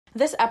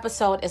This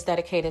episode is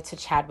dedicated to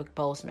Chadwick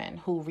Boseman,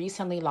 who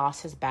recently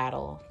lost his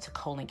battle to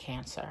colon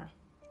cancer.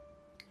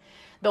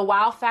 The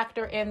wow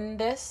factor in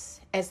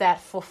this is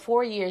that for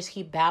 4 years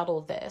he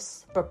battled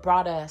this, but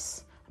brought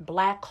us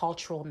Black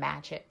cultural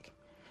magic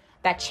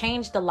that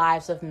changed the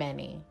lives of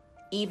many,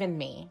 even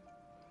me.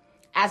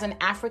 As an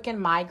African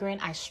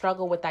migrant, I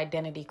struggle with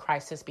identity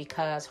crisis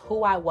because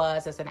who I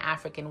was as an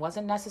African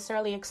wasn't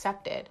necessarily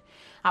accepted.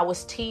 I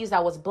was teased,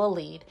 I was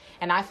bullied,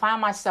 and I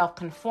found myself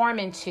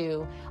conforming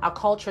to a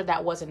culture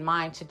that wasn't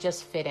mine to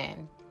just fit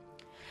in.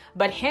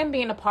 But him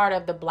being a part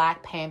of the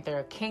Black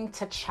Panther, King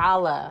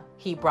T'Challa,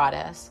 he brought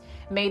us,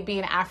 made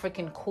being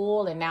African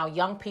cool, and now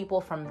young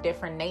people from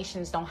different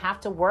nations don't have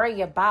to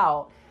worry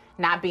about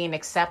not being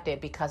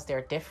accepted because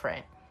they're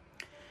different.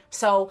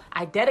 So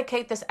I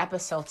dedicate this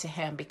episode to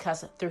him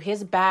because through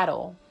his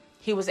battle,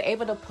 he was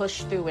able to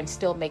push through and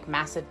still make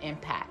massive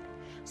impact.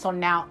 So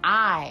now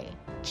I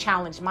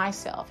challenge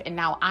myself, and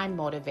now I'm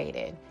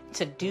motivated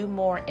to do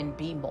more and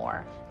be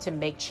more to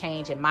make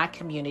change in my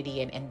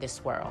community and in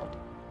this world.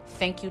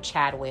 Thank you,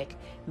 Chadwick.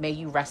 May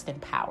you rest in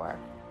power.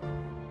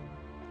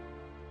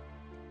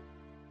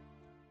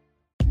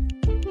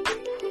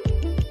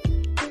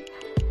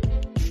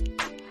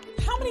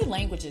 How many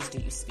languages do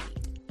you speak?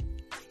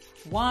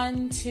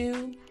 1,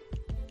 2,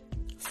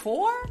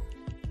 4?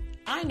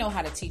 I know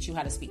how to teach you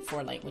how to speak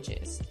 4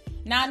 languages.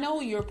 Now, I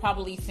know you're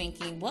probably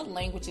thinking, what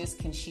languages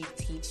can she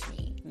teach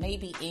me?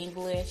 Maybe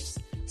English,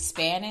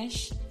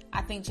 Spanish.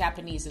 I think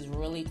Japanese is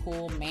really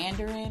cool,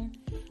 Mandarin.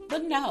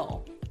 But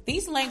no,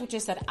 these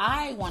languages that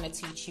I want to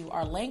teach you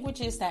are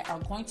languages that are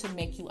going to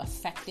make you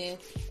effective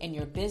in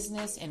your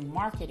business and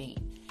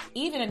marketing,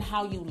 even in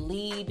how you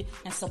lead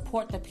and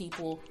support the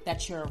people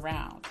that you're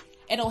around.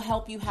 It'll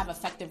help you have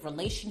effective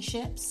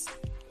relationships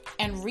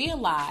and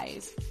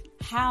realize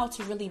how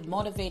to really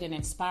motivate and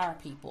inspire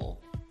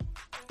people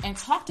and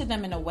talk to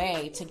them in a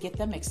way to get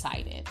them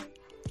excited.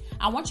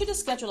 I want you to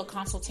schedule a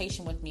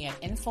consultation with me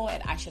at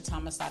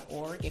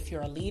info@aishathomas.org if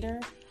you're a leader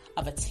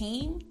of a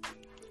team,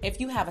 if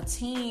you have a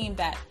team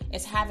that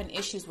is having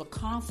issues with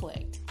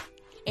conflict,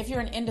 if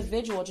you're an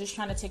individual just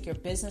trying to take your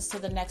business to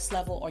the next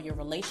level or your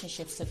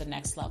relationships to the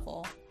next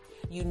level.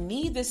 You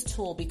need this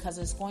tool because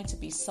it's going to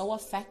be so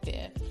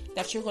effective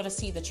that you're going to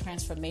see the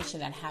transformation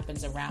that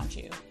happens around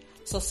you.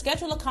 So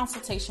schedule a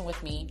consultation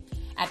with me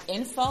at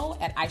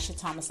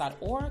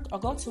info@aishathomas.org or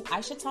go to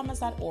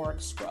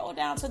aishathomas.org, scroll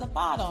down to the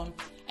bottom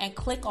and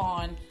click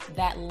on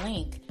that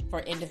link for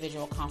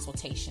individual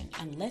consultation.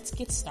 And let's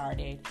get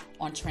started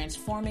on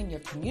transforming your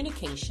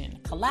communication,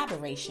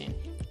 collaboration,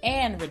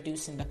 and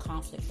reducing the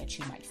conflict that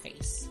you might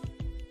face.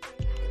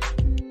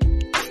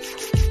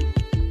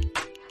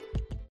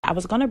 I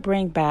was going to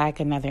bring back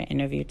another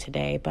interview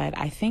today, but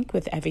I think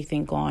with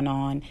everything going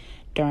on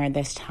during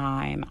this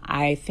time,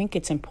 I think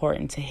it's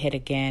important to hit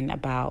again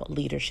about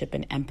leadership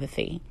and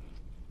empathy,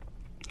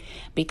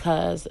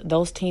 because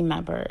those team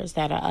members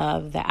that are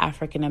of the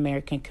African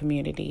American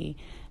community,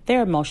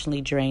 they're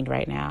emotionally drained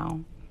right now.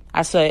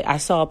 I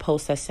saw a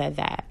post that said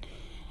that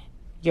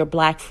your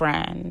Black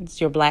friends,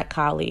 your Black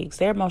colleagues,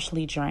 they're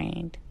emotionally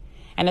drained.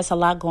 And it's a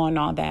lot going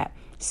on that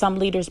some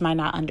leaders might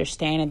not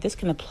understand, and this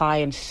can apply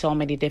in so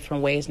many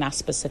different ways, not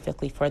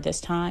specifically for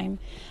this time.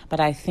 But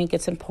I think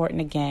it's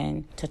important,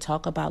 again, to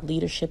talk about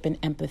leadership and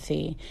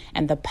empathy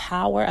and the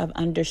power of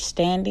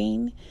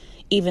understanding,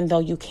 even though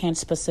you can't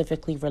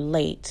specifically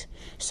relate,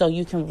 so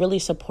you can really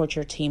support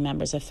your team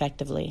members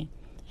effectively.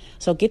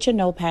 So get your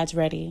notepads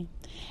ready,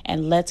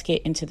 and let's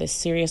get into this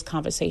serious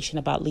conversation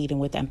about leading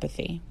with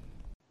empathy.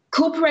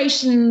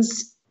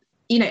 Corporations,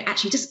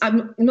 actually,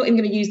 I'm not even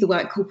going to use the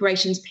word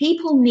corporations.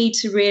 People need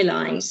to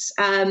realize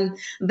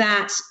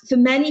that for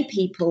many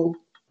people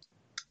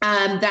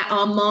that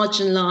are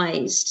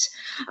marginalized,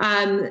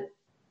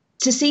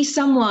 to see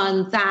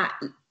someone that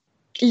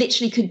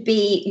literally could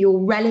be your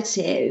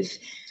relative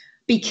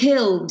be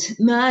killed,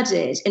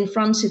 murdered in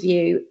front of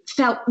you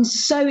felt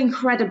so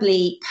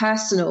incredibly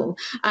personal.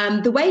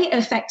 The way it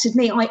affected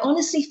me, I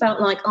honestly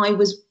felt like I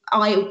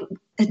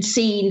had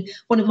seen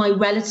one of my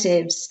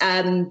relatives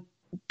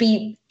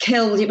be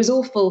killed. It was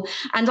awful.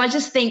 And I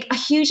just think a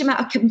huge amount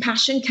of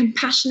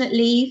compassionate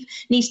leave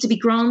needs to be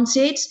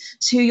granted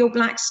to your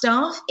Black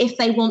staff if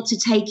they want to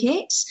take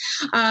it.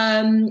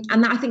 And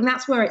I think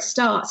that's where it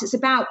starts. It's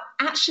about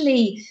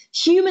actually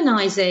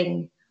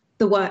humanizing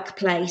the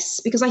workplace,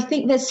 because I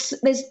think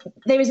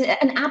there is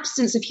an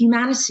absence of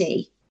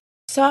humanity.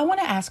 So I want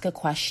to ask a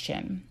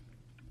question.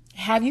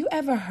 Have you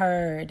ever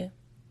heard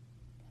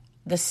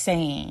the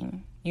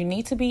saying, you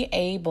need to be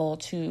able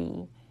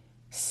to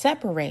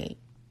separate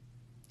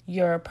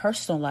your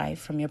personal life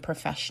from your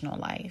professional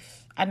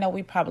life? I know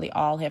we probably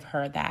all have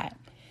heard that.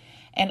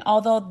 And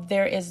although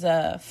there is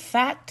a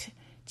fact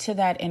to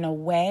that in a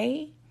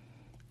way,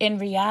 in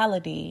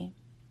reality,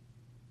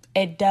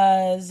 it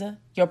does,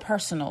 your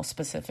personal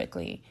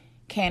specifically,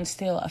 can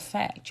still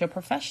affect your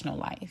professional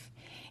life.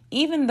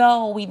 Even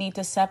though we need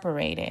to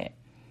separate it,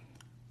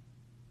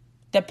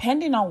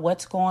 depending on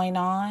what's going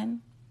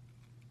on,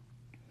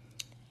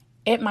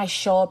 it might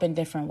show up in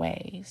different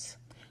ways.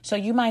 So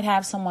you might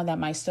have someone that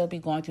might still be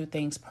going through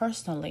things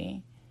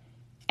personally,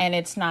 and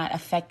it's not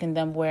affecting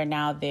them where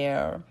now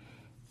their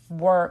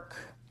work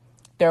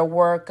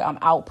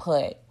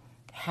output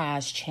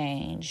has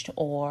changed,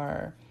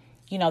 or,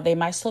 they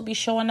might still be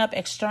showing up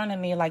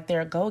externally like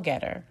they're a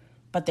go-getter,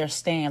 but they're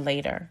staying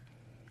later.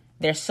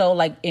 They're so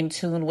in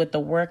tune with the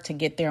work to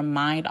get their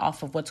mind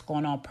off of what's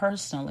going on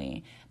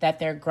personally that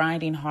they're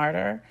grinding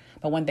harder.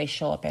 But when they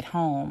show up at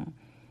home,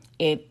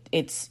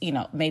 it's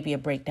maybe a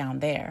breakdown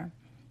there.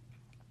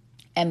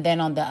 And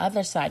then on the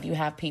other side, you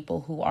have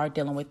people who are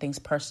dealing with things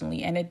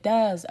personally, and it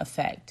does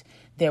affect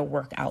their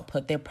work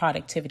output, their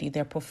productivity,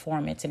 their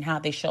performance, and how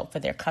they show up for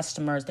their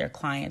customers, their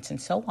clients,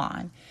 and so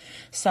on.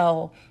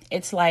 So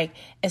it's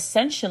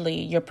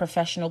essentially your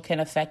professional can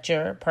affect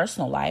your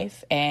personal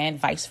life and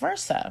vice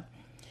versa.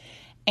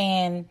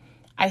 And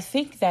I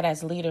think that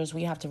as leaders,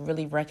 we have to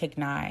really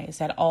recognize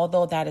that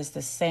although that is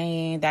the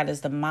saying, that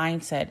is the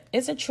mindset,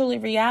 is it truly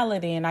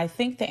reality? And I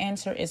think the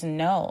answer is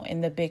no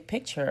in the big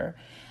picture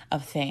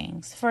of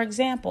things. For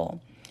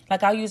example,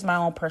 I'll use my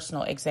own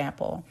personal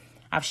example.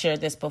 I've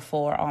shared this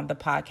before on the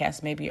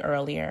podcast, maybe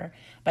earlier,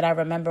 but I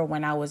remember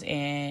when I was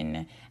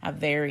in a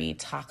very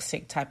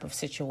toxic type of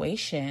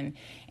situation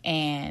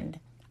and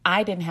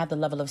I didn't have the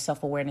level of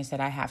self-awareness that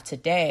I have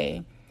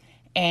today.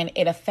 And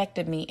it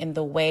affected me in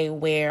the way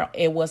where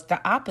it was the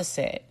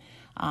opposite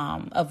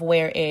of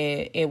where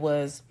it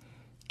was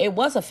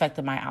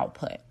affecting my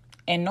output.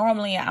 And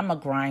normally I'm a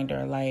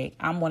grinder.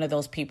 I'm one of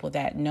those people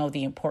that know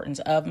the importance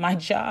of my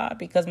job,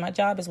 because my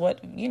job is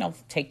what,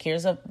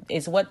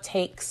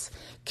 takes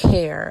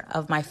care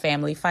of my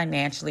family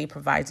financially,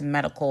 provides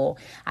medical.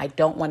 I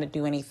don't want to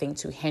do anything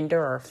to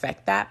hinder or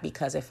affect that,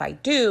 because if I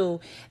do,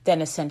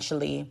 then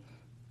essentially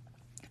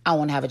I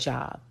won't have a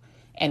job.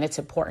 And it's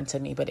important to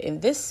me. But in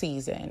this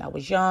season, I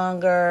was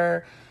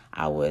younger.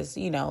 I was,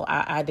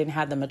 I didn't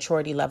have the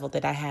maturity level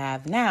that I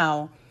have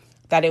now,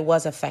 that it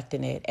was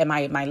affecting it. And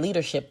my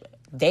leadership,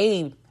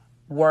 they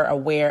were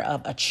aware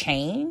of a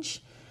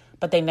change,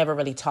 but they never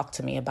really talked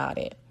to me about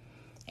it.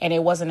 And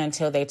it wasn't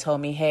until they told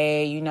me,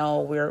 hey,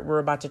 we're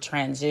about to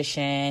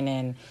transition,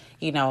 and,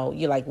 we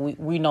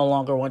no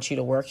longer want you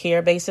to work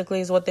here,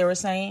 basically is what they were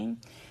saying.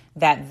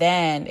 That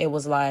then it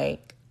was I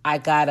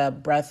got a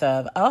breath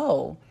of,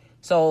 oh,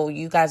 so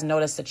you guys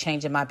noticed a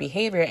change in my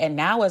behavior. And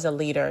now as a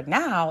leader,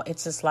 now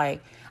it's just I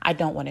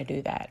don't want to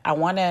do that. I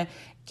want to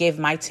give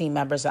my team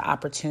members an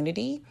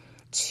opportunity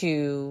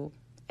to,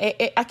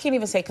 I can't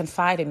even say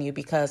confide in you,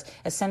 because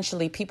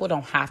essentially people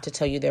don't have to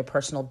tell you their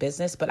personal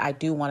business, but I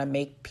do want to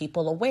make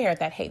people aware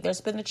that, hey,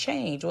 there's been a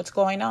change. What's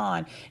going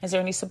on? Is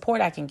there any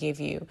support I can give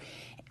you?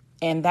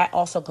 And that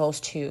also goes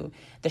to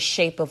the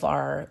shape of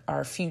our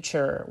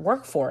future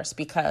workforce,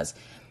 because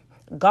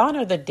gone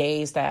are the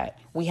days that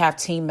we have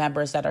team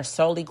members that are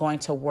solely going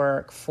to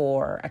work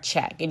for a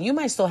check. And you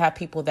might still have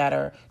people that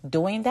are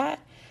doing that,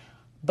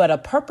 but a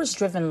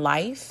purpose-driven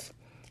life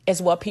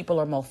is what people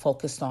are more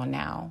focused on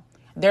now.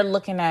 They're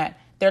looking at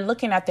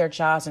their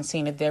jobs and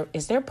seeing if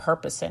is there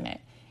purpose in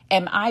it.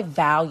 Am I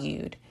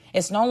valued?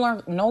 It's no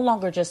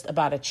longer just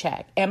about a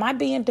check. Am I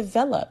being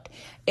developed?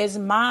 Is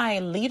my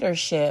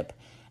leadership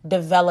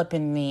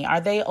developing me? Are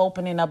they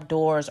opening up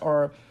doors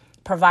or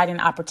providing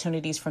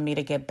opportunities for me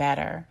to get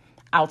better?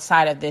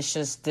 Outside of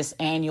this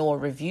annual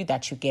review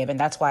that you give. And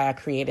that's why I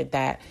created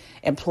that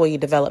employee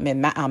development,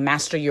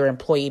 master your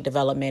employee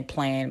development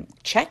plan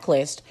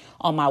checklist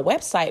on my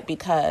website,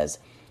 because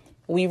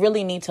we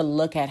really need to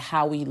look at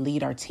how we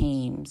lead our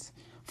teams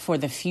for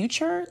the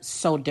future.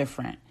 So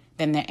different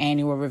than the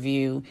annual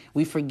review.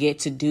 We forget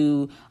to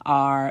do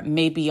our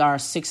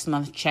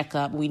 6-month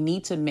checkup. We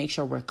need to make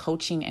sure we're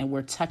coaching and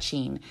we're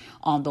touching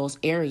on those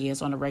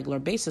areas on a regular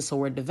basis, so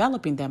we're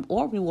developing them,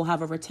 or we will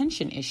have a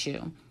retention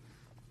issue.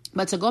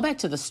 But to go back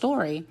to the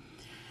story,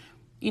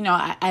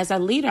 as a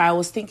leader, I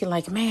was thinking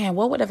man,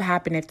 what would have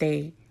happened if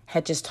they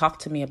had just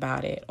talked to me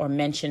about it, or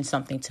mentioned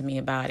something to me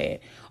about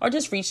it, or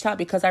just reached out,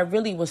 because I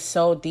really was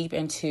so deep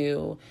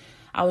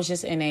I was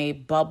just in a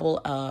bubble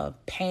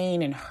of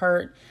pain and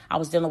hurt. I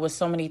was dealing with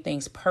so many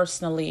things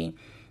personally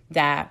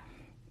that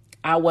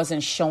I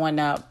wasn't showing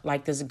up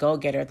like this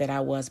go-getter that I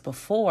was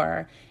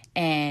before.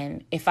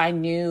 And if I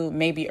knew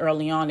maybe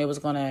early on it was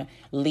going to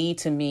lead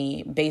to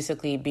me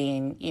basically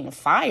being,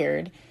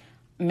 fired,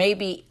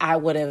 maybe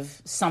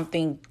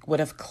something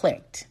would have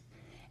clicked.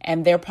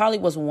 And there probably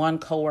was one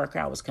coworker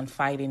I was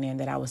confiding in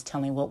that I was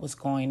telling what was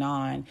going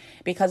on,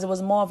 because it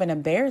was more of an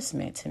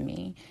embarrassment to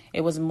me.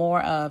 It was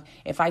more of,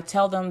 if I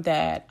tell them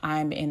that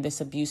I'm in this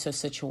abusive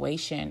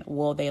situation,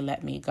 will they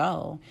let me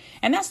go?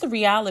 And that's the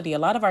reality. A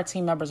lot of our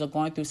team members are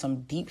going through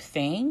some deep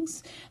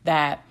things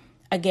that,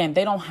 again,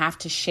 they don't have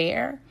to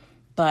share,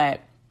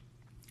 but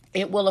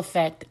it will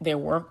affect their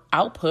work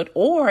output,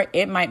 or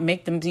it might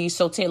make them be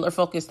so tailor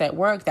focused at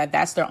work that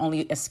that's their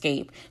only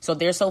escape. So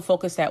they're so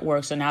focused at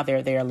work. So now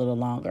they're there a little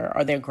longer,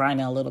 or they're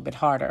grinding a little bit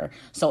harder.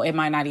 So it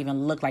might not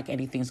even look like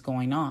anything's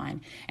going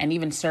on. And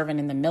even serving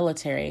in the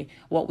military,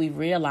 what we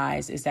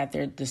realize is that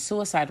the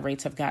suicide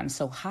rates have gotten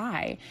so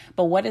high.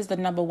 But what is the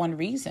number one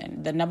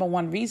reason? The number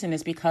one reason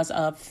is because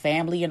of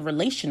family and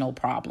relational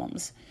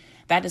problems.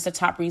 That is the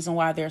top reason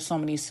why there are so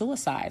many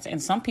suicides.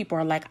 And some people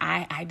are like,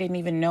 I didn't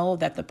even know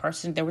that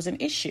there was an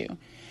issue.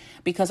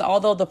 Because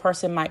although the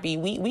person might be,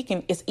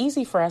 it's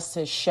easy for us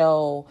to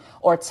show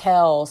or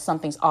tell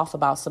something's off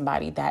about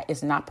somebody that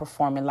is not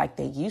performing like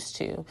they used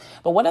to.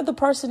 But what if the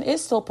person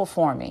is still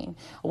performing?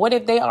 What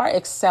if they are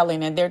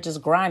excelling and they're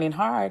just grinding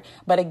hard?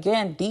 But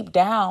again, deep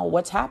down,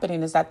 what's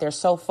happening is that they're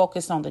so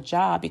focused on the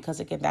job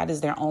because, again, that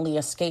is their only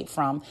escape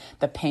from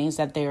the pains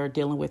that they are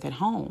dealing with at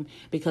home.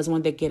 Because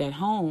when they get at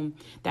home,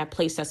 that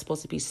place that's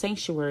supposed to be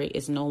sanctuary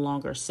is no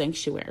longer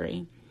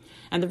sanctuary.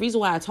 And the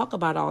reason why I talk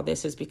about all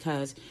this is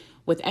because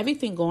with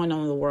everything going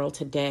on in the world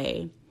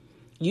today,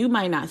 you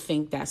might not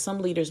think that some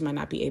leaders might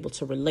not be able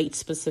to relate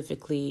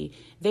specifically.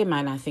 They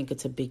might not think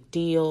it's a big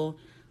deal,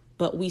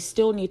 but we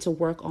still need to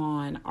work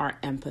on our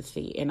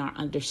empathy and our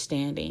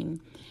understanding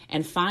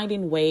and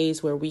finding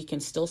ways where we can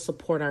still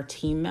support our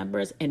team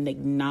members and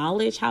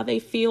acknowledge how they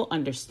feel,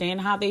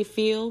 understand how they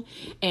feel.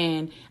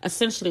 And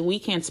essentially, we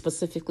can't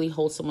specifically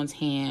hold someone's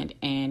hand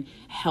and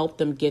help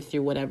them get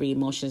through whatever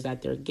emotions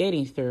that they're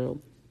getting through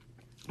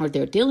or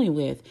they're dealing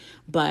with.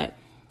 But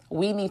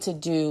we need to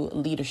do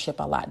leadership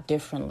a lot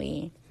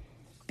differently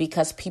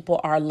because people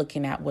are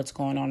looking at what's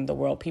going on in the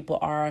world. People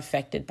are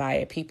affected by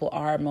it. People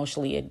are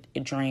emotionally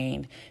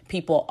drained.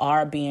 People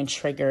are being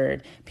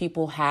triggered.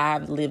 People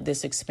have lived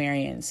this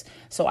experience.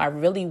 So I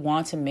really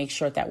want to make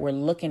sure that we're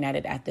looking at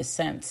it at this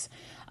sense,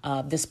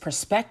 this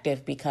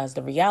perspective, because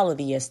the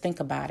reality is, think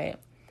about it.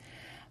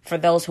 For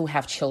those who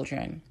have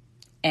children,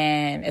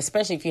 and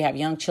especially if you have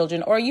young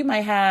children, or you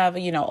might have,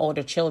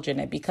 older children,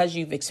 and because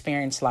you've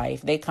experienced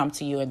life, they come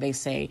to you and they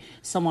say,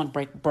 someone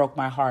broke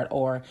my heart,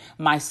 or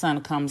my son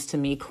comes to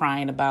me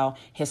crying about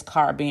his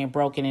car being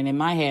broken. And in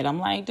my head, I'm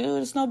like,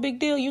 dude, it's no big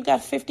deal. You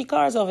got 50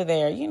 cars over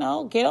there,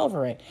 get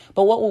over it.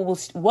 But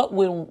what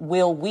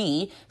will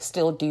we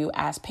still do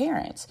as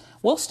parents?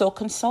 We'll still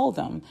console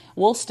them.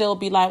 We'll still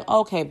be like,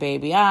 okay,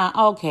 baby,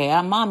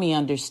 mommy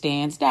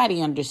understands,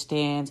 daddy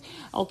understands.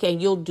 Okay,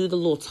 you'll do the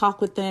little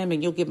talk with them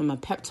and you'll give them a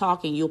pep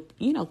talk and you'll,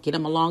 get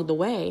them along the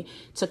way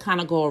to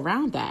kind of go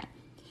around that.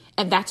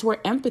 And that's where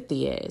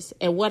empathy is.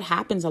 And what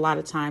happens a lot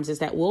of times is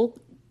that we'll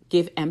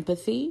give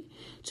empathy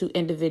to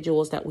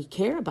individuals that we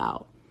care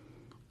about.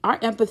 Our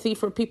empathy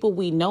for people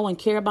we know and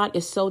care about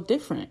is so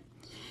different.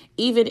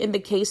 Even in the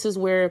cases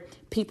where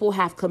people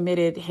have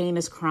committed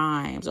heinous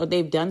crimes or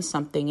they've done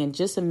something, and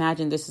just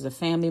imagine this is a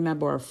family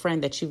member or a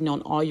friend that you've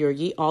known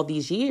all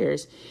these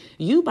years,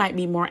 you might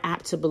be more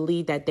apt to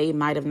believe that they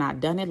might have not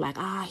done it. Like,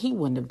 he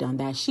wouldn't have done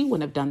that. She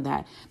wouldn't have done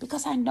that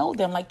because I know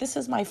them. Like, this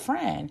is my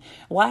friend.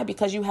 Why?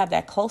 Because you have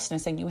that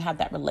closeness and you have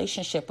that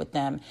relationship with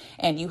them,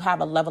 and you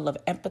have a level of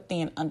empathy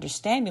and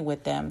understanding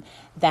with them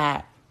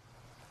that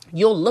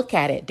you'll look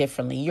at it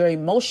differently. Your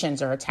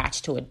emotions are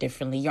attached to it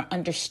differently. Your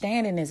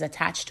understanding is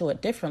attached to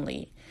it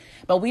differently.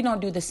 But we don't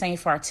do the same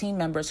for our team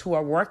members who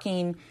are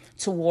working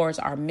towards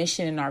our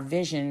mission and our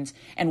visions.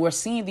 And we're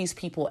seeing these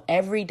people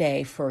every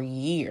day for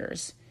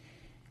years.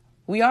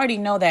 We already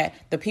know that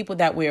the people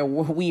that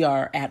we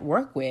are at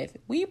work with,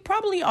 we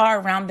probably are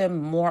around them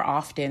more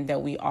often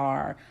than we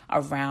are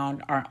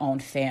around our own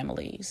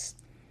families.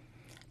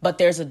 But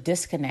there's a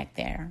disconnect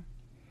there.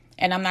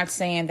 And I'm not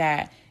saying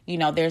that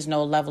there's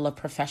no level of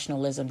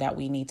professionalism that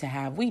we need to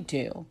have. We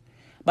do.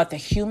 But the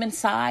human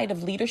side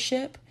of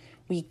leadership,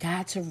 we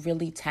got to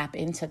really tap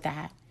into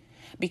that.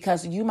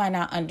 Because you might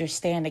not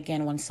understand,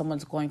 again, when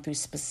someone's going through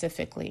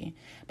specifically,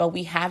 but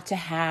we have to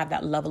have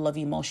that level of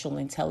emotional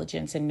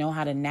intelligence and know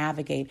how to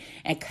navigate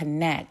and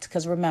connect.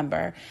 Because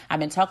remember, I've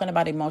been talking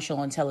about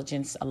emotional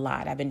intelligence a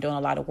lot. I've been doing a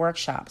lot of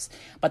workshops,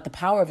 but the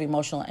power of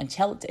emotional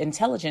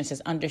intelligence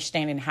is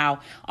understanding how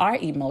our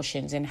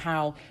emotions and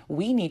how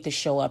we need to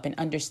show up and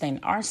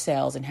understand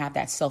ourselves and have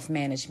that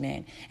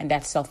self-management and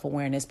that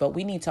self-awareness. But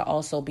we need to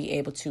also be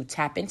able to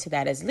tap into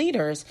that as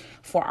leaders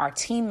for our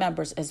team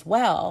members as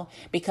well,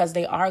 because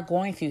they are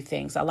going through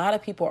things. A lot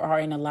of people are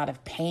in a lot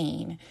of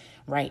pain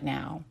right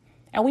now,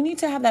 and we need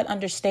to have that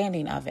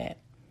understanding of it.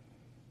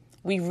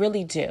 We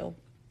really do.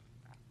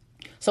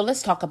 So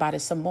let's talk about it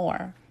some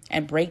more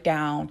and break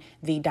down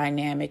the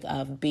dynamic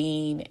of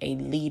being a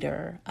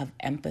leader, of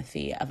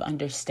empathy, of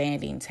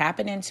understanding,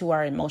 tapping into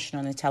our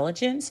emotional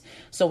intelligence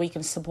so we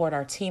can support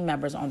our team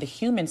members on the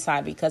human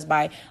side. Because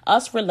by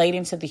us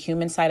relating to the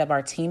human side of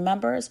our team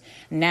members,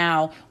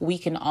 now we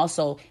can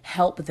also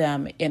help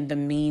them in the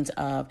means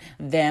of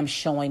them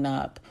showing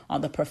up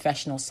on the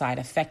professional side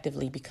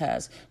effectively,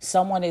 because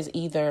someone is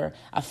either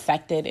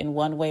affected in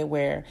one way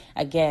where,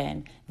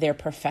 again, their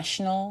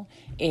professional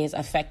is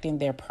affecting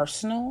their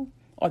personal,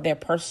 or their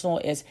personal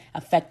is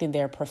affecting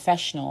their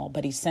professional,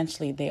 but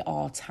essentially they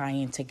all tie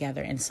in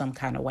together in some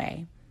kind of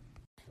way.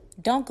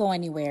 Don't go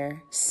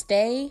anywhere.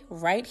 Stay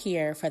right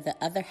here for the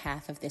other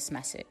half of this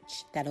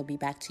message. That'll be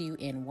back to you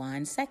in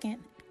 1 second.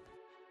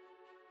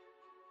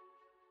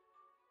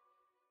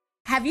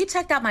 Have you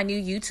checked out my new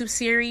YouTube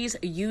series,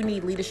 You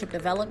Need Leadership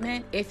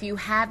Development? If you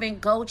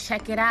haven't, go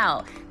check it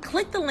out.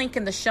 Click the link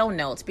in the show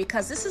notes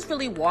because this is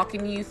really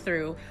walking you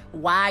through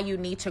why you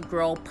need to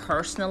grow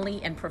personally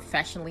and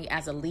professionally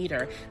as a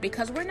leader,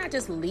 because we're not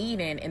just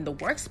leading in the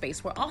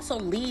workspace, we're also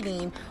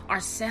leading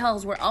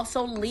ourselves. We're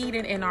also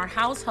leading in our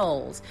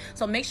households.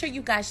 So make sure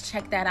you guys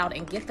check that out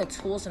and get the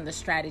tools and the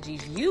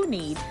strategies you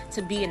need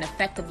to be an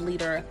effective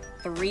leader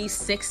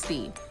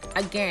 360.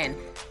 Again,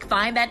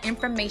 find that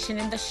information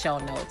in the show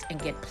notes and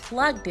get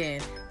plugged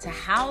in to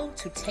how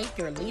to take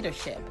your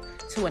leadership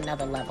to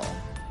another level.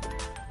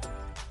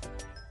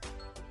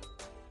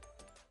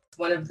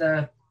 One of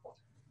the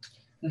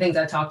things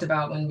I talked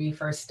about when we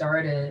first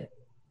started,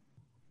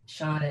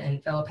 Shauna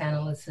and fellow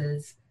panelists,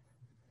 is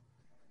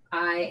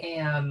I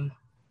am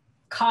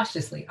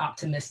cautiously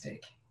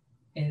optimistic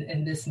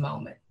in this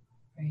moment,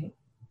 right?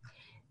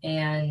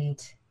 And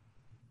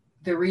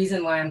the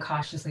reason why I'm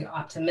cautiously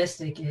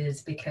optimistic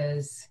is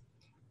because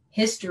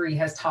history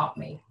has taught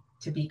me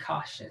to be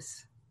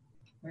cautious,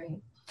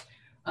 right?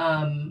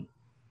 And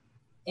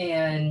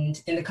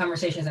in the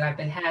conversations that I've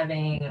been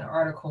having,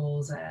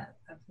 articles that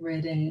I've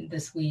written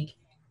this week,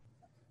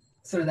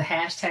 sort of the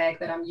hashtag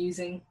that I'm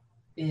using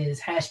is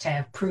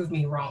hashtag prove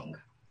me wrong.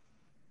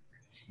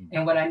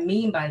 And what I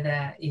mean by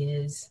that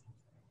is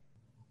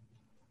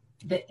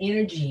the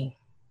energy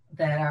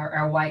that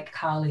our white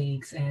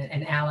colleagues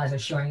and allies are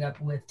showing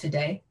up with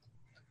today.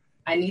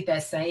 I need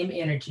that same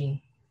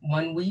energy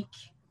 1 week,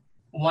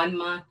 1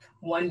 month,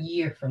 1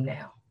 year from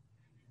now,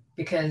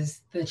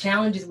 because the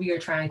challenges we are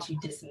trying to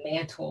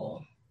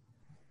dismantle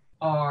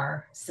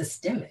are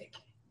systemic.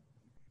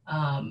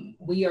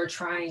 We are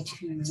trying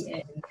to,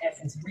 in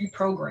essence,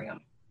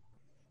 reprogram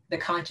the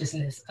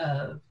consciousness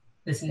of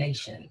this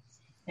nation.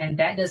 And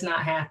that does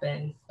not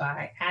happen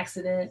by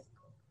accident.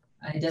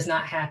 It does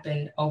not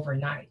happen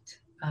overnight.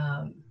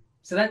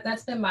 So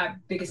that's been my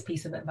biggest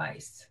piece of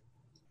advice.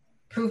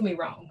 Prove me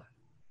wrong.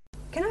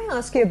 Can I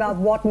ask you about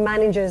what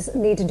managers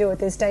need to do at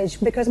this stage?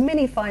 Because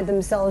many find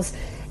themselves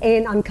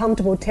in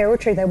uncomfortable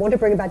territory. They want to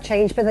bring about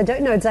change, but they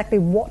don't know exactly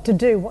what to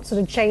do, what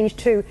sort of change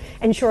to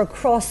ensure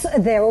across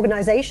their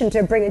organization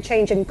to bring a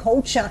change in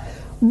culture.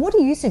 What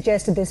do you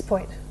suggest at this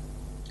point?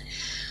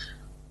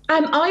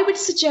 I would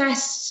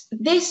suggest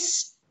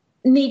this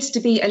needs to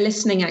be a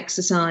listening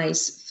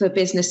exercise for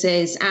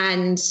businesses,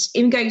 and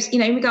in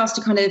regards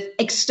to kind of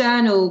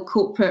external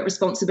corporate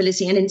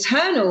responsibility and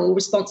internal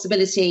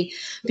responsibility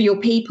for your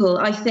people.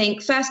 I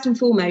think first and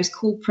foremost,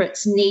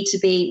 corporates need to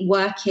be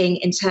working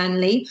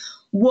internally.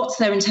 What's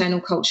their internal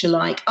culture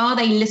like? Are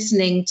they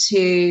listening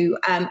to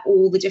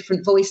all the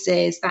different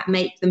voices that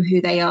make them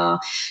who they are?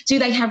 Do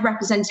they have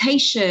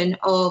representation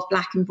of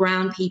Black and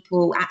brown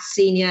people at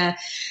senior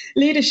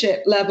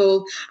leadership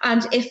level?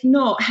 And if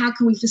not, how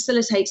can we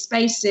facilitate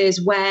spaces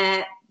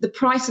where the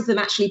price of them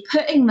actually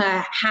putting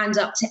their hand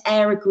up to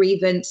air a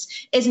grievance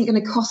isn't going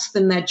to cost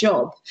them their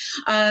job?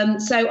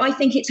 So I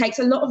think it takes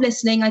a lot of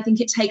listening. I think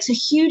it takes a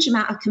huge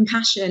amount of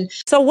compassion.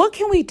 So what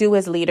can we do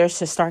as leaders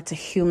to start to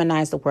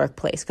humanize the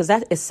workplace? Because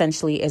that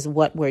essentially is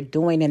what we're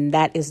doing, and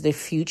that is the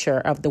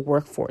future of the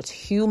workforce,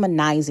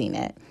 humanizing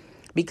it.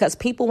 Because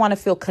people want to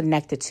feel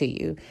connected to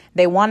you.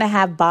 They want to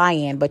have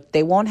buy-in, but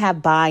they won't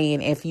have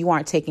buy-in if you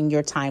aren't taking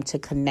your time to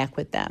connect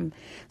with them.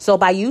 So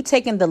by you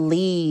taking the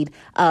lead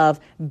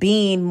of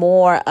being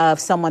more of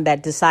someone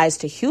that decides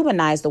to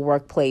humanize the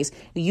workplace,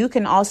 you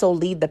can also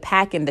lead the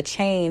pack and the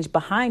change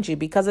behind you.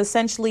 Because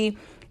essentially,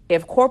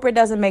 if corporate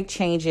doesn't make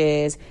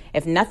changes,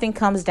 if nothing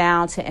comes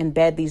down to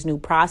embed these new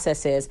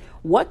processes,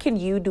 what can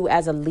you do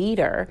as a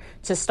leader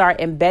to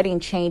start embedding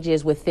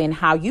changes within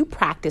how you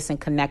practice and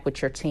connect with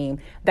your team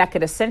that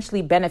could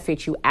essentially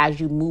benefit you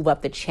as you move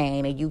up the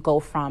chain and you go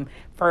from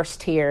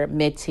first tier,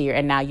 mid tier,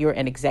 and now you're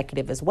an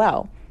executive as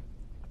well?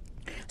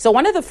 So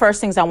one of the first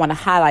things I want to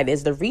highlight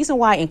is the reason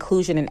why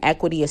inclusion and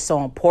equity is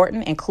so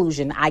important.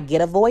 Inclusion, I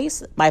get a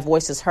voice, my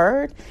voice is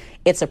heard,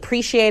 it's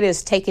appreciated,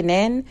 it's taken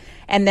in.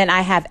 And then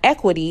I have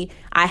equity,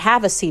 I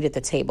have a seat at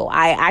the table.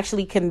 I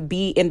actually can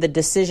be in the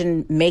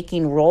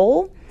decision-making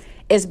role,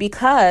 is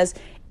because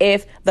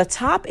if the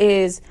top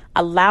is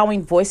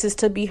allowing voices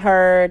to be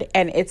heard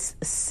and it's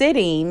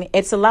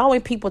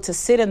allowing people to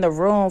sit in the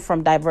room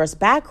from diverse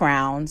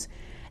backgrounds.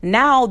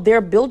 Now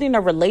they're building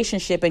a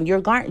relationship and you're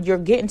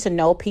getting to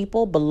know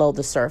people below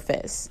the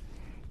surface.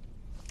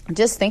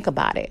 Just think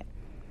about it.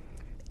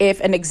 If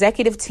an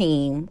executive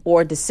team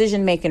or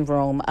decision-making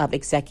room of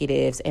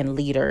executives and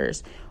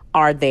leaders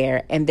are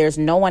there and there's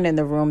no one in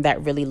the room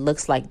that really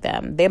looks like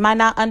them, they might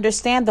not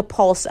understand the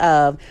pulse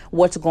of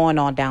what's going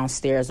on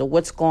downstairs or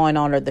what's going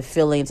on or the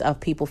feelings of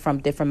people from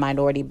different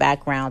minority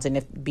backgrounds,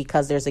 and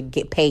because there's a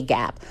pay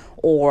gap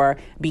or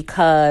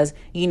because,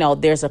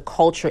 there's a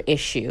culture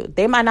issue.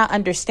 They might not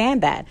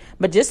understand that.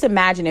 But just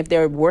imagine if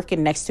they're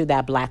working next to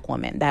that Black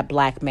woman, that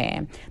Black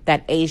man,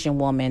 that Asian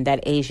woman, that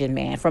Asian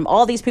man, from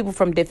all these people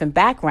from different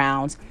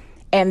backgrounds.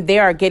 and they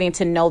are getting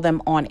to know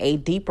them on a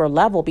deeper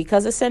level,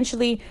 because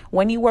essentially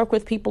when you work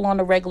with people on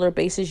a regular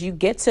basis, you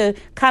get to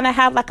kind of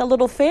have like a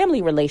little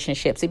family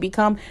relationships. It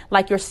become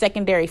like your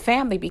secondary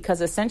family,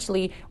 because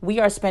essentially we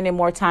are spending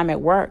more time at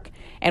work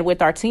and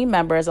with our team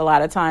members a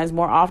lot of times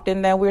more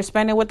often than we're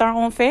spending with our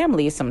own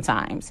families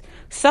sometimes.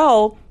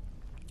 So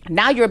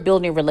now you're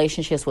building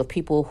relationships with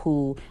people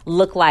who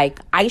look like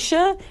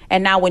Aisha.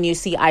 And now when you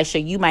see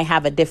Aisha, you might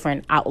have a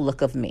different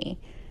outlook of me.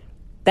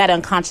 That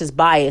unconscious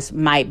bias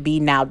might be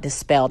now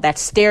dispelled. That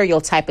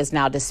stereotype is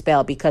now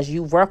dispelled because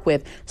you work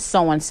with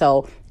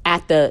so-and-so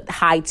at the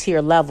high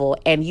tier level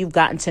and you've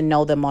gotten to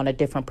know them on a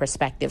different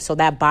perspective. So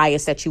that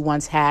bias that you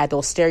once had,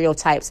 those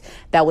stereotypes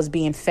that was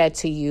being fed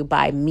to you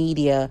by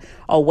media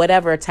or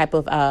whatever type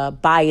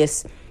of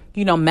bias,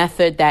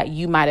 method that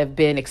you might have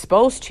been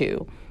exposed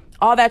to,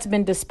 all that's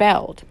been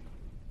dispelled.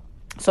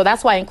 So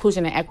that's why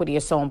inclusion and equity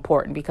is so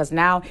important, because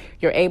now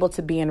you're able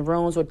to be in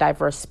rooms with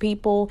diverse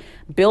people,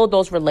 build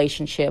those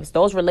relationships.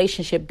 Those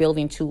relationship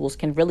building tools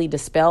can really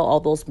dispel all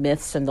those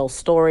myths and those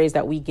stories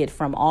that we get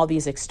from all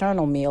these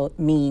external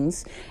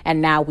means.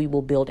 And now we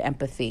will build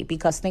empathy,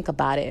 because think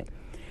about it.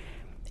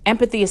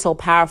 Empathy is so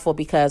powerful,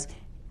 because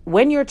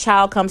when your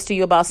child comes to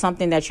you about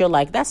something that you're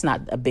like, that's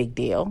not a big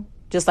deal.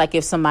 Just like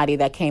if somebody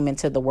that came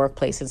into the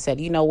workplace and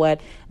said, you know what,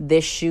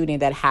 this shooting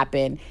that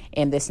happened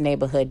in this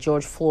neighborhood,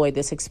 George Floyd,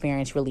 this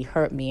experience really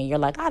hurt me. And you're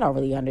like, I don't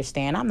really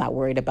understand. I'm not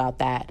worried about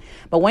that.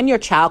 But when your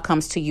child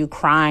comes to you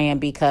crying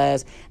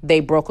because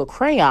they broke a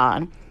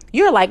crayon,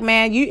 you're like,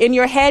 man, you in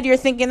your head, you're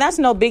thinking that's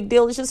no big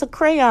deal. It's just a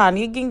crayon.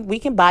 We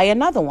can buy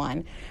another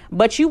one.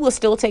 But you will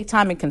still take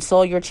time and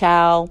console your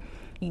child.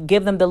 You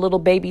give them the little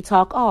baby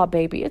talk. Oh,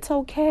 baby, it's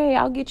okay.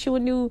 I'll get you a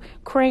new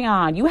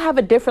crayon. You have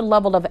a different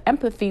level of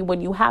empathy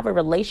when you have a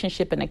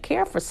relationship and a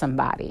care for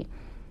somebody.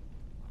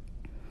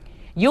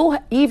 You'll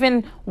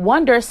even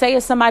wonder, say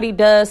if somebody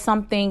does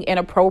something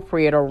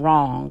inappropriate or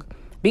wrong,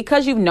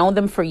 because you've known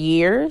them for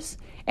years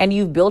and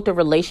you've built a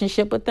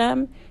relationship with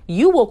them,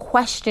 you will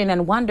question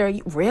and wonder,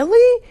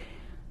 really?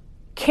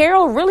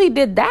 Carol really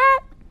did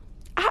that?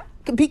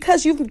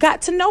 Because you've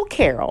got to know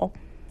Carol.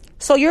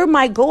 So you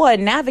might go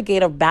and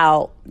navigate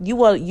you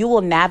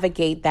will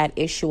navigate that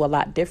issue a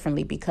lot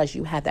differently because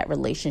you had that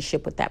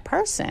relationship with that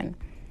person.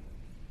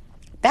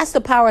 That's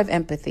the power of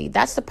empathy.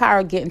 That's the power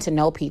of getting to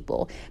know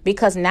people,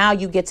 because now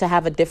you get to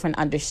have a different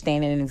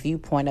understanding and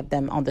viewpoint of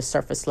them on the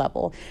surface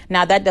level.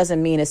 Now, that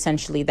doesn't mean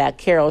essentially that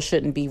Carol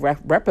shouldn't be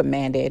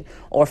reprimanded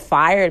or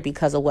fired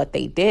because of what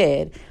they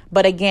did.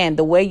 But again,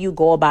 the way you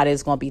go about it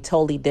is going to be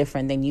totally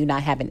different than you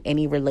not having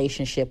any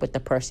relationship with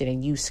the person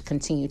and you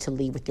continue to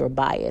lead with your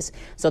bias.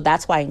 So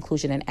that's why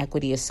inclusion and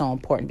equity is so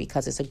important,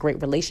 because it's a great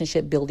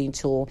relationship building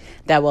tool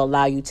that will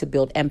allow you to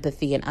build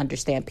empathy and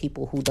understand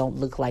people who don't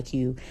look like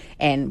you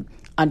and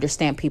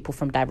understand people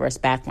from diverse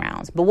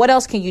backgrounds. But what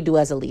else can you do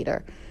as a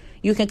leader?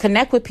 You can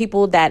connect with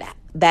people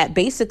that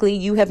basically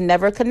you have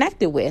never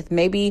connected with.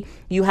 Maybe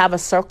you have a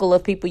circle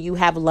of people you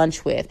have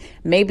lunch with.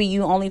 Maybe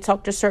you only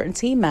talk to certain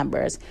team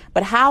members.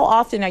 But how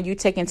often are you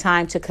taking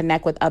time to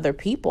connect with other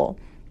people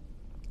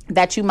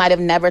that you might have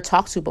never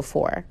talked to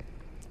before?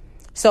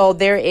 So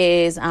there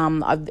is,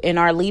 in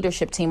our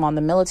leadership team on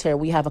the military,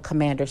 we have a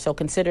commander. So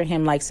consider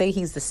him like, say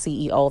he's the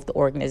CEO of the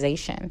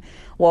organization.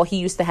 Well, he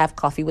used to have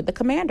coffee with the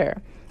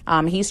commander.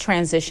 He's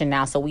transitioned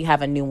now, so we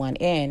have a new one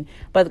in.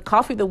 But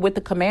coffee with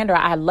the commander,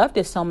 I loved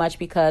it so much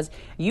because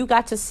you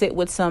got to sit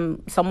with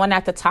someone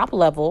at the top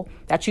level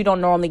that you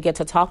don't normally get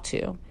to talk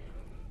to.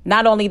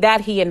 Not only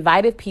that, he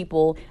invited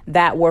people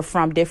that were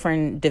from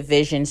different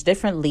divisions,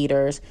 different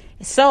leaders.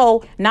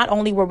 So not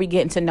only were we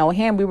getting to know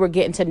him, we were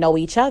getting to know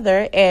each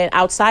other. And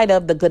outside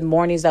of the good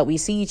mornings that we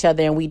see each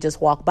other and we just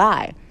walk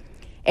by,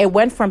 it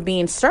went from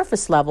being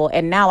surface level.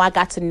 And now I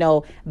got to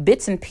know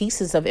bits and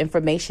pieces of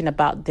information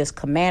about this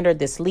commander,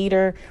 this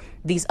leader,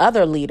 these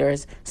other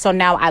leaders. So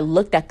now I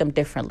looked at them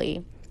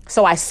differently.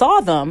 So I saw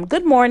them,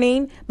 good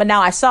morning, but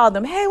now I saw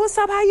them, hey, what's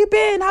up? How you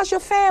been? How's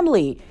your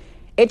family?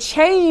 It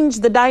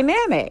changed the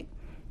dynamic.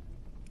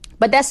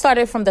 But that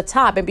started from the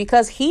top. And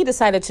because he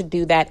decided to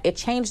do that, it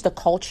changed the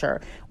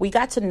culture. We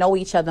got to know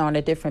each other on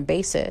a different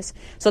basis.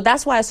 So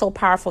that's why it's so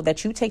powerful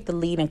that you take the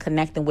lead in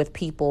connecting with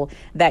people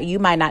that you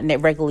might not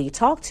regularly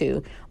talk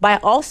to.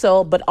 But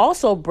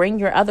also bring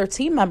your other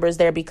team members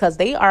there, because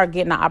they are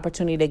getting an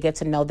opportunity to get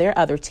to know their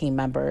other team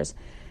members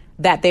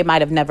that they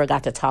might have never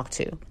got to talk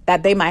to,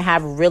 that they might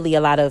have really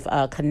a lot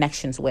of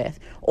connections with.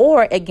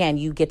 Or again,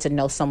 you get to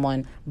know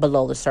someone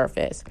below the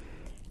surface.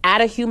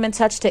 Add a human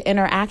touch to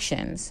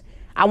interactions.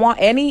 I want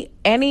any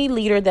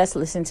leader that's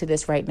listening to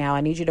this right now,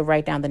 I need you to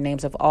write down the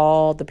names of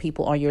all the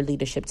people on your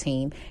leadership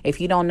team.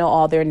 If you don't know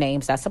all their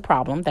names, that's a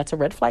problem. That's a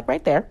red flag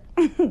right there.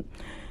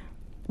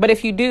 But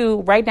if you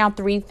do, write down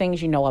 3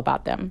 things you know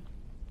about them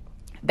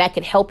that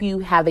could help you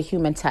have a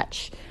human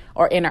touch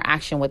or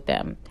interaction with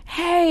them.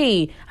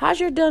 Hey, how's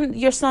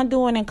your son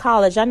doing in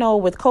college? I know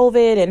with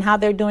COVID and how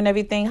they're doing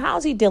everything,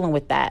 how's he dealing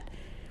with that?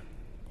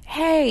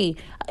 Hey,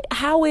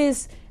 how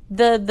is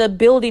the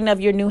building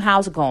of your new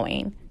house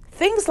going?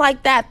 things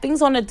like that, things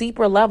on a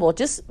deeper level,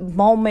 just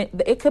moment.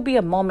 It could be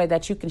a moment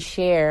that you can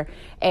share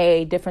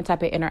a different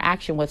type of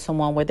interaction with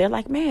someone where they're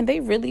like, man, they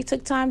really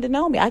took time to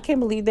know me. I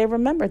can't believe they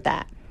remembered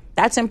that.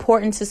 That's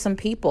important to some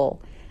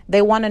people.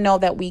 They want to know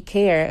that we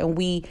care and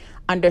we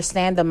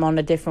understand them on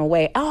a different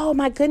way. Oh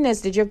my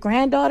goodness, did your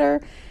granddaughter,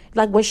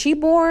 like, was she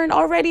born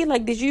already?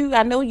 Like,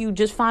 I know you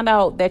just found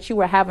out that you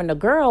were having a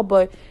girl,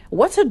 but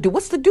what's the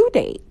due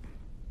date?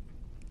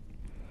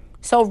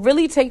 So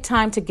really take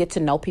time to get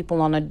to know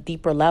people on a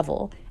deeper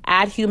level.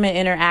 Add human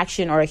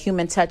interaction or a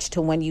human touch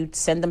to when you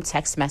send them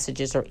text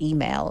messages or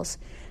emails.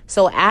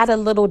 So add a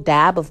little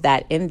dab of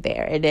that in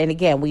there. And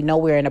again, we know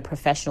we're in a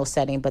professional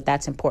setting, but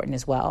that's important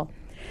as well.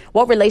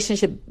 What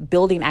relationship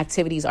building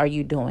activities are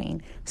you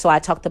doing? So I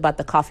talked about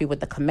the coffee with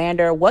the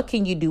commander. What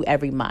can you do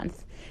every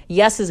month?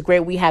 Yes, it's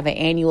great we have an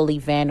annual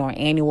event or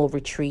annual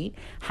retreat.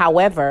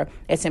 However,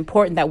 it's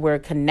important that we're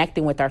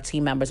connecting with our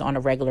team members on a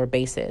regular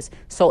basis.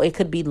 So it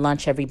could be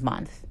lunch every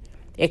month.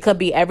 It could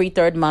be every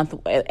third month.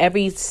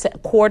 Every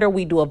quarter,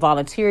 we do a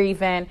volunteer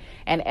event.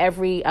 And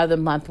every other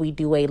month, we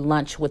do a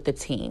lunch with the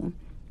team.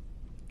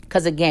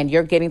 Because again,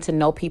 you're getting to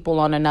know people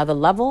on another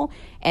level,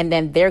 and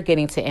then they're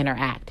getting to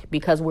interact,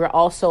 because we're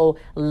also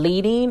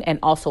leading and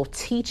also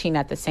teaching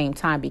at the same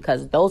time,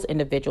 because those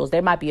individuals,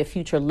 there might be a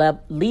future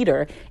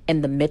leader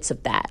in the midst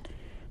of that.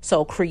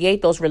 So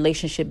create those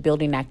relationship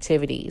building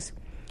activities.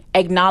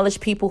 Acknowledge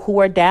people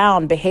who are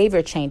down,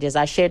 behavior changes.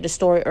 I shared the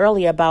story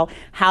earlier about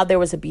how there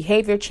was a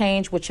behavior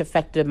change which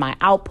affected my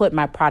output,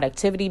 my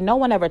productivity. No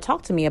one ever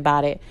talked to me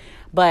about it.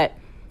 But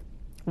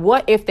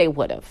what if they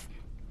would have?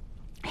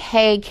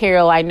 Hey,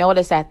 Carol, I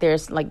noticed that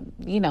there's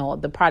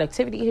the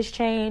productivity has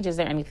changed. Is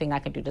there anything I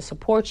can do to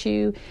support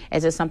you?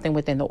 Is there something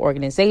within the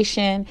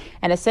organization?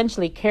 And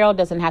essentially, Carol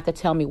doesn't have to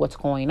tell me what's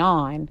going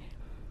on,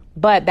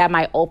 but that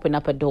might open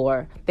up a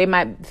door. They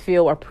might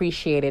feel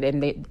appreciated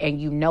and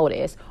you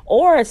notice.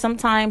 Or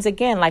sometimes,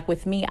 again, like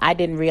with me, I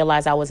didn't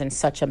realize I was in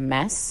such a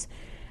mess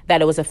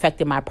that it was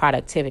affecting my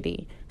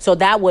productivity. So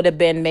that would have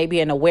been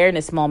maybe an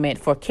awareness moment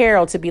for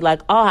Carol to be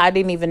like, oh, I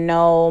didn't even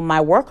know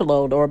my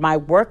workload or my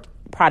work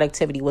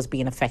productivity was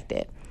being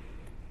affected.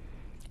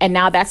 And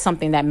now that's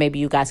something that maybe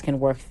you guys can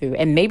work through.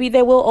 And maybe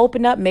they will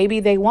open up, maybe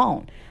they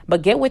won't.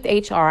 But get with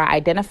HR,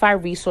 identify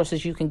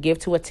resources you can give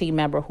to a team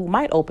member who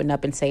might open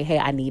up and say, hey,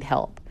 I need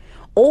help.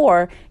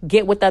 Or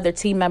get with other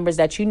team members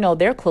that you know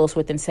they're close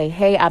with and say,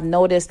 hey, I've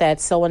noticed that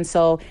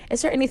so-and-so,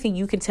 is there anything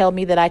you can tell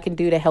me that I can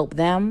do to help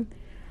them?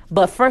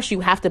 But first,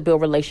 you have to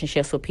build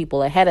relationships with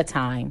people ahead of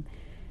time.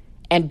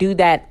 And do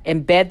that,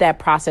 embed that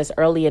process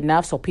early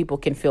enough so people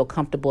can feel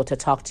comfortable to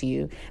talk to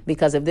you.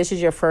 Because if this is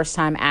your first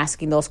time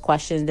asking those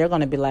questions, they're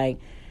going to be like,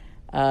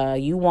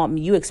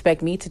 you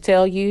expect me to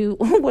tell you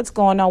what's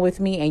going on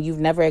with me and you've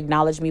never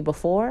acknowledged me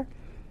before?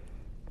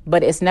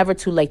 But it's never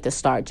too late to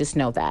start. Just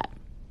know that.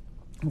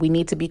 We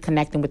need to be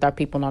connecting with our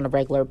people on a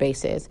regular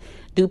basis.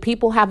 Do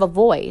people have a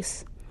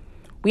voice?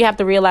 We have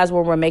to realize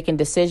when we're making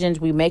decisions,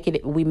 we make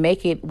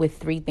it with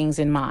three things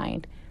in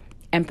mind.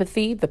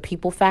 Empathy, the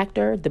people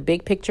factor, the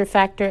big picture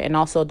factor, and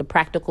also the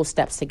practical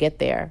steps to get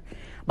there.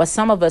 But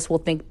some of us will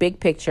think big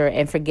picture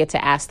and forget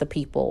to ask the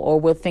people, or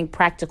we'll think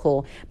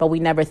practical, but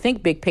we never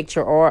think big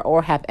picture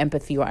or have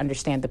empathy or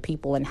understand the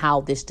people and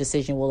how this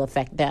decision will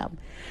affect them.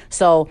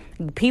 So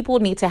people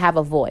need to have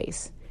a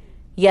voice.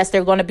 Yes,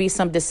 there are going to be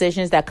some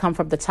decisions that come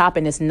from the top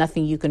and there's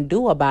nothing you can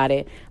do about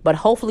it. But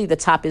hopefully the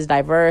top is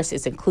diverse,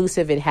 it's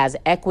inclusive, it has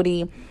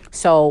equity.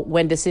 So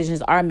when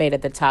decisions are made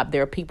at the top,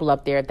 there are people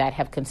up there that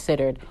have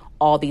considered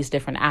all these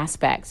different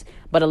aspects.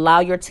 But allow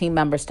your team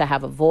members to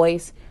have a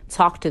voice,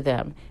 talk to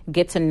them,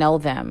 get to know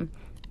them,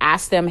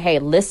 ask them, hey,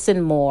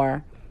 listen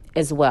more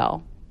as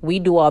well. We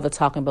do all the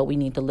talking, but we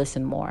need to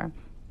listen more.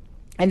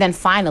 And then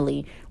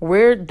finally,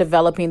 we're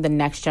developing the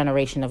next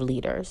generation of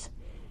leaders.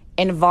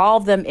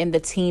 Involve them in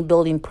the team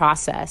building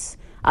process.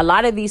 A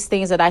lot of these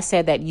things that I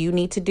said that you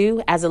need to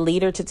do as a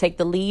leader to take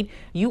the lead,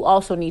 you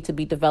also need to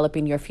be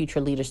developing your future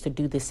leaders to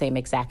do the same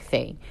exact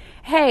thing.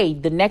 Hey,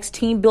 the next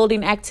team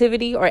building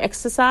activity or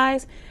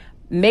exercise,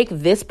 make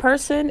this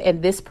person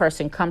and this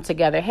person come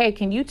together. Hey,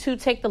 can you two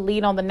take the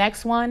lead on the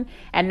next one?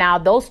 And now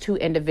those two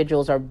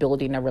individuals are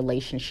building a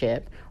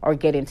relationship or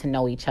getting to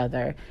know each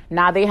other.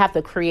 Now they have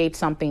to create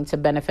something to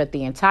benefit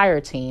the entire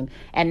team.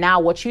 And now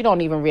what you don't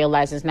even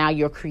realize is now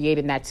you're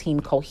creating that team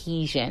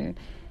cohesion,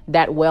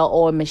 that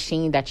well-oiled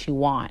machine that you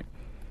want.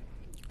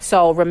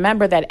 So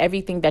remember that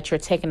everything that you're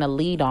taking a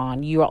lead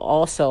on, you're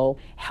also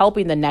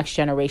helping the next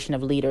generation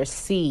of leaders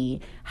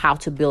see how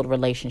to build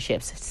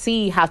relationships,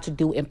 see how to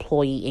do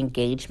employee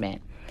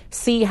engagement,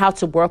 see how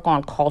to work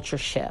on culture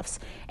shifts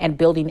and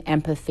building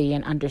empathy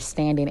and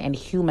understanding and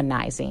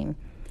humanizing,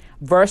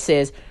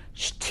 versus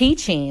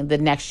teaching the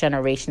next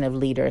generation of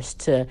leaders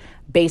to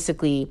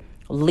basically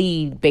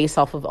lead based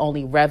off of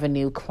only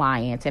revenue,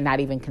 clients, and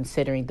not even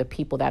considering the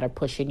people that are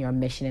pushing your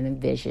mission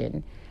and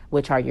vision,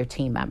 which are your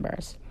team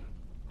members.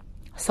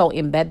 So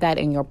embed that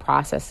in your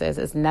processes.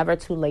 It's never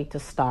too late to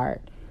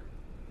start.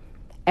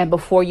 And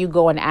before you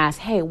go and ask,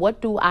 hey,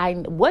 what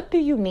do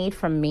you need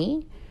from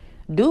me?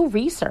 Do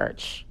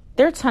research.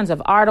 There are tons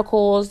of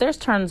articles. There's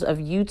tons of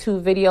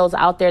YouTube videos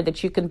out there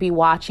that you can be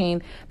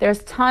watching.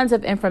 There's tons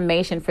of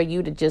information for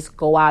you to just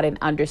go out and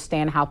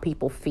understand how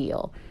people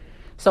feel.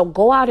 So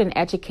go out and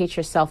educate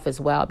yourself as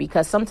well,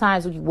 because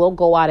sometimes we'll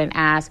go out and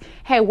ask,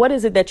 hey, what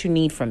is it that you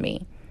need from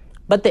me?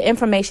 But the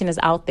information is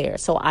out there.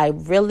 So I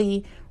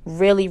really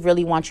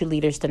want you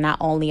leaders to not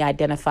only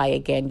identify,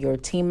 again, your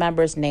team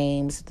members'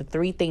 names, the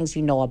 3 things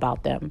you know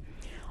about them.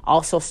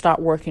 Also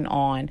start working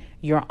on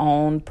your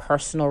own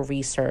personal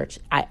research.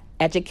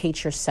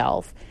 Educate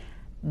yourself.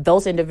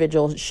 Those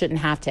individuals shouldn't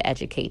have to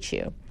educate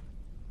you.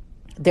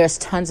 There's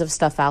tons of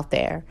stuff out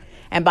there.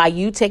 And by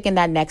you taking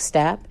that next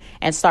step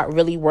and start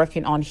really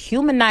working on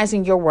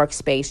humanizing your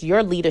workspace,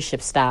 your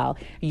leadership style,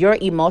 your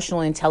emotional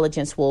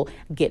intelligence will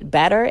get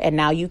better. And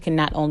now you can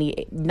not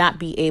only will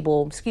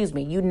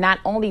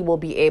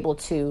be able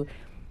to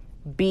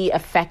be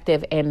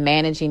effective in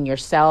managing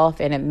yourself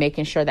and in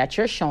making sure that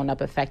you're showing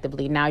up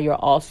effectively. Now you're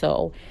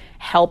also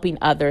helping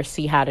others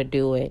see how to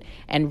do it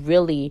and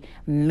really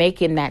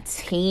making that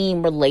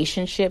team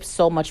relationship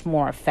so much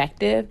more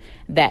effective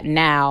that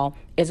now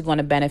is going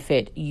to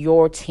benefit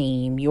your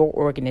team, your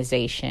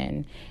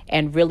organization,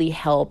 and really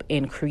help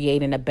in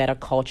creating a better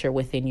culture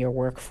within your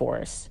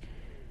workforce.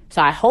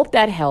 So I hope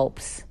that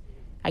helps.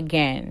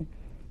 Again,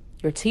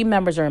 your team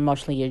members are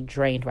emotionally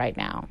drained right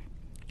now.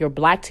 Your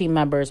Black team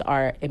members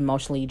are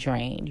emotionally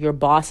drained. Your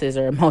bosses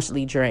are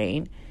emotionally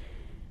drained.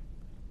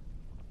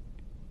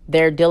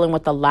 They're dealing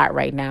with a lot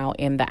right now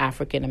in the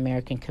African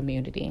American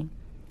community.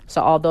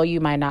 So although you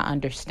might not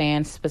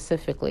understand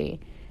specifically,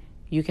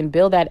 you can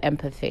build that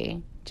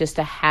empathy just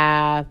to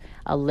have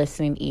a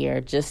listening ear,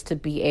 just to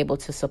be able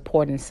to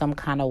support in some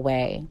kind of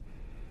way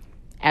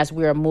as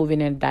we are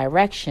moving in a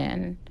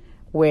direction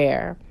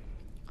where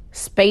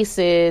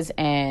spaces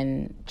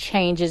and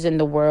changes in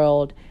the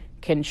world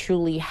can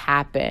truly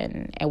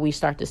happen, and we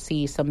start to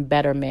see some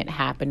betterment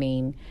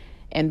happening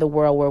in the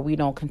world where we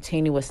don't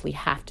continuously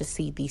have to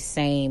see these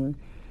same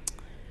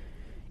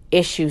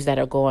issues that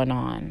are going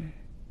on.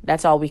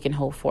 That's all we can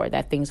hope for,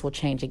 that things will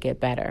change and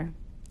get better.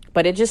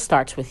 But it just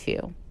starts with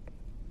you.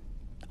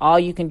 All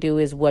you can do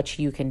is what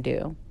you can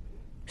do.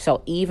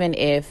 So even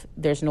if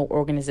there's no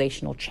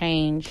organizational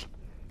change,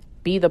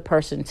 be the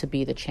person to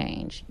be the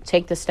change.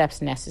 Take the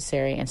steps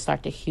necessary and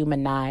start to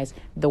humanize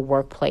the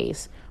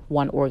workplace,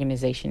 one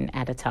organization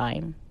at a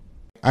time.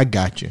 I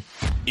got you.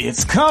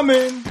 It's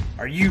coming.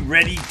 Are you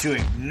ready to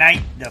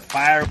ignite the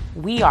fire?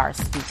 We are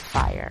Speak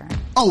Fire.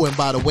 Oh, and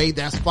by the way,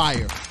 that's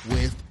fire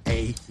with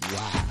a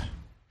Y.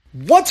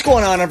 What's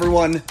going on,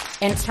 everyone?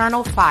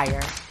 Internal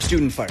fire.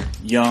 Student fire.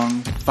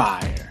 Young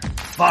fire.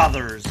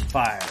 Father's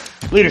fire.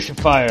 Leadership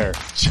fire.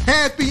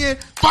 Champion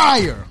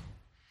fire.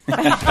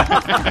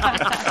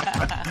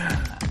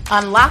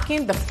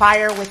 Unlocking the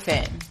fire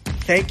within.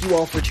 Thank you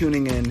all for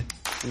tuning in.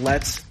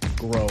 Let's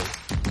grow.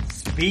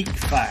 Speak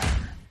Fire.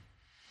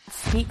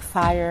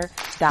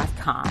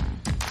 Speakfire.com.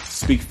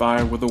 Speak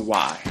Fire with a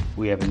Y.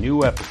 We have a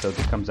new episode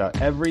that comes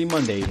out every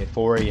Monday at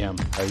 4 a.m.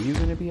 Are you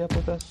going to be up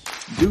with us?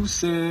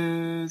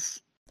 Deuces.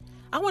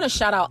 I want to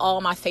shout out all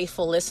my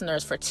faithful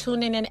listeners for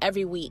tuning in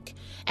every week.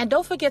 And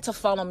don't forget to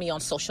follow me on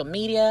social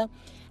media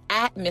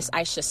at Miss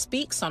Aisha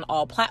Speaks on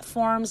all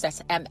platforms.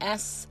 That's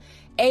MSAISHA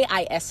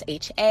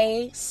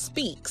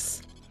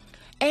Speaks.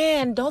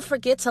 And don't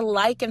forget to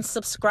like and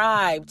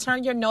subscribe.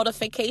 Turn your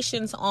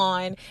notifications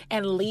on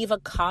and leave a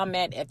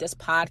comment if this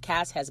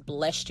podcast has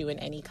blessed you in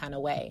any kind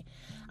of way.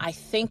 I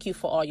thank you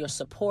for all your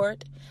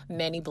support.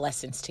 Many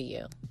blessings to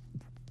you.